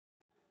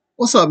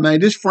What's up, man?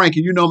 This is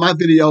Frankie. You know my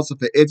videos are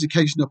for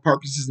educational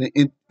purposes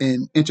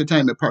and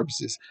entertainment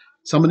purposes.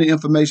 Some of the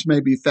information may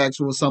be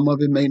factual, some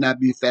of it may not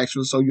be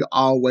factual, so you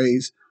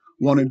always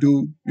want to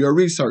do your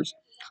research.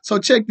 So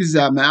check this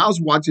out, man. I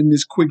was watching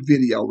this quick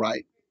video,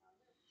 right?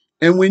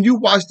 And when you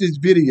watch this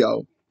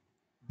video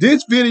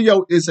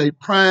is a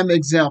prime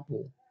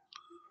example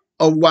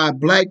of why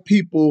black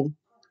people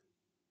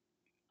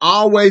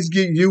always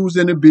get used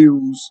and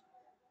abused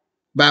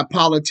by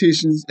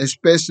politicians,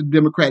 especially the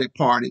Democratic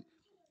Party.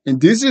 And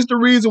this is the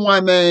reason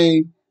why,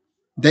 man,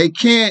 they're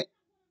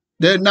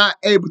not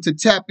able to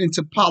tap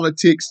into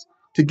politics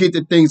to get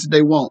the things that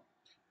they want.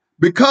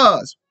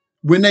 Because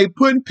when they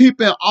putting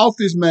people in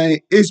office, man,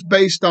 it's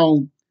based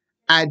on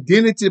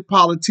identity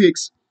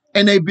politics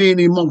and they being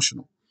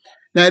emotional.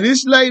 Now,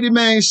 this lady,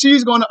 man,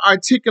 she's going to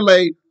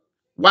articulate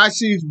why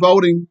she's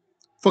voting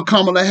for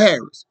Kamala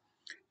Harris.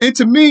 And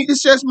to me,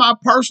 it's just my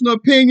personal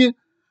opinion.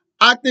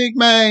 I think,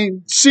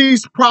 man,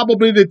 she's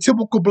probably the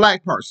typical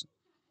black person.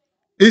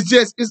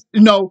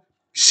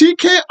 She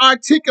can't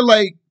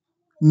articulate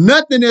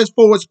nothing as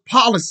far as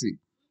policy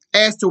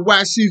as to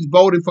why she's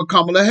voting for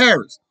Kamala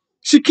Harris.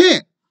 She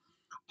can't.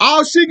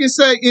 All she can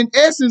say in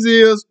essence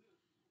is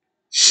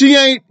she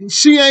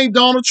ain't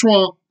Donald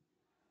Trump,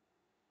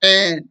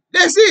 and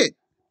that's it.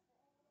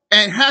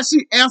 And how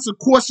she answered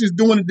questions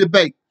during the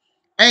debate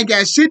ain't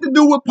got shit to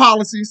do with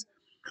policies,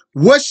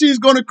 what she's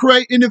going to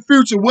create in the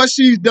future, what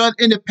she's done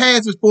in the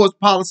past as far as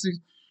policies.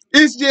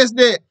 It's just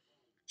that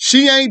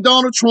she ain't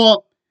Donald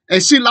Trump,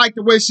 and she liked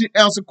the way she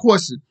answered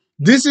questions.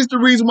 This is the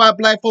reason why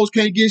black folks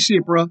can't get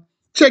shit, bro.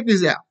 Check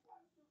this out.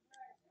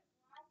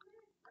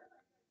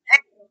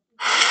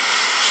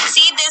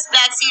 See this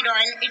black seed oil?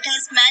 It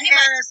has many.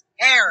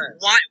 Harris.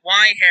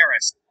 Why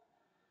Harris?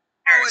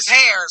 Oh, it's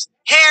Harris.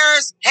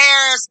 Harris.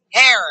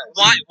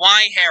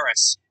 Why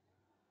Harris?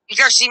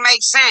 Because she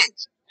makes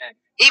sense.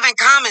 Even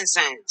common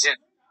sense. Yeah.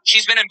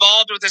 She's been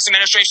involved with this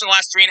administration the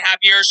last 3.5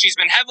 years. She's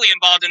been heavily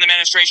involved in the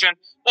administration.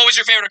 What was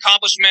your favorite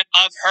accomplishment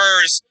of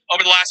hers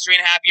over the last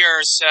 3.5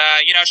 years?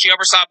 She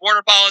oversaw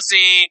border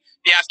policy,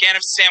 the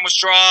Afghanistan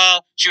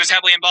withdrawal. She was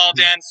heavily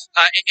involved in.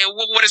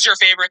 What is your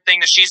favorite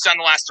thing that she's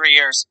done the last 3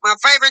 years? My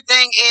favorite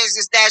thing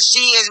is that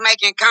she is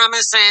making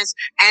common sense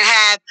and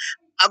have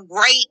a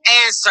great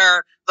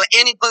answer for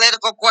any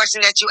political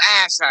question that you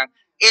ask her.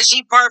 Is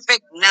she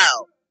perfect?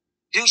 No.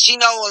 Do she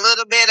know a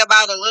little bit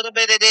about a little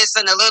bit of this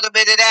and a little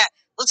bit of that?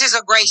 Which is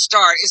a great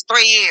start. It's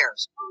 3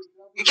 years.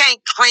 You can't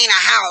clean a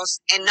house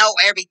and know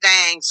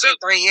everything in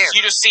 3 years.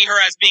 You just see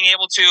her as being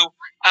able to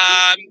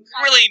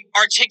really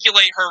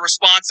articulate her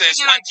responses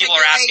when people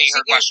are asking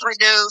her questions. She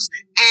can produce,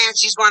 and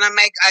she's going to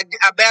make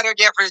a better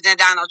difference than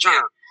Donald Trump.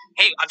 Yeah.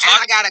 Hey,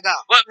 I gotta go.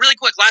 Well, really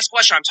quick, last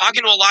question. I'm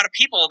talking to a lot of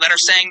people that are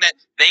saying that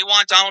they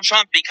want Donald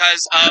Trump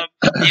because of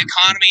the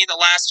economy the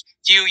last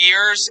few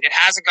years. It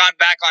hasn't gone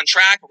back on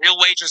track. Real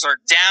wages are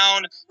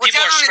down.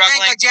 People are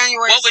struggling. Think of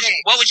January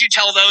 6th. What would you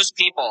tell those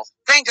people?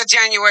 Think of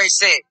January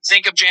 6th.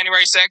 Think of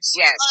January 6th?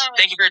 Yes.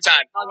 Thank you for your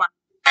time.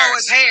 Oh,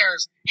 it's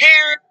Harris.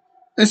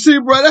 And see,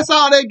 bro, that's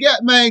all they got,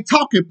 man.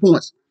 Talking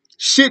points.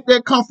 Shit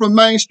that come from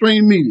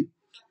mainstream media.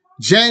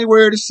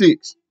 January the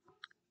 6th.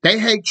 They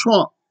hate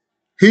Trump.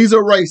 He's a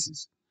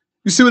racist.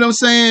 You see what I'm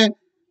saying?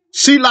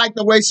 She liked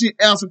the way she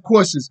answered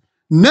questions.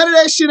 None of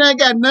that shit ain't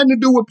got nothing to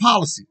do with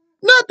policy.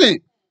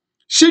 Nothing.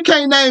 She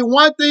can't name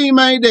one thing,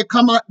 man, that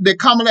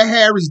Kamala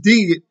Harris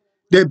did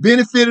that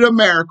benefited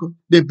America,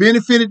 that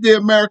benefited the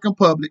American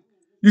public.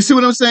 You see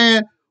what I'm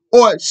saying?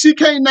 Or she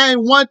can't name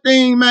one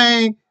thing,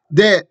 man,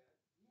 that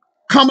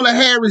Kamala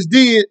Harris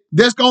did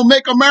that's going to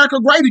make America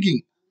great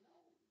again.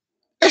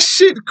 That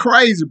shit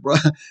crazy, bro.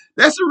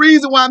 That's the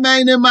reason why,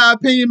 man, in my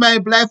opinion,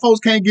 man, black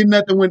folks can't get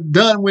nothing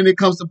done when it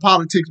comes to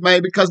politics,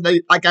 man, because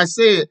they, like I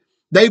said,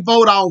 they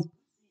vote off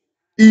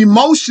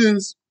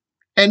emotions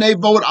and they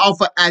vote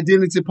off of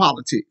identity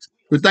politics.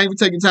 But thank you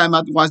for taking time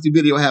out to watch the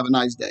video. Have a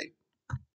nice day.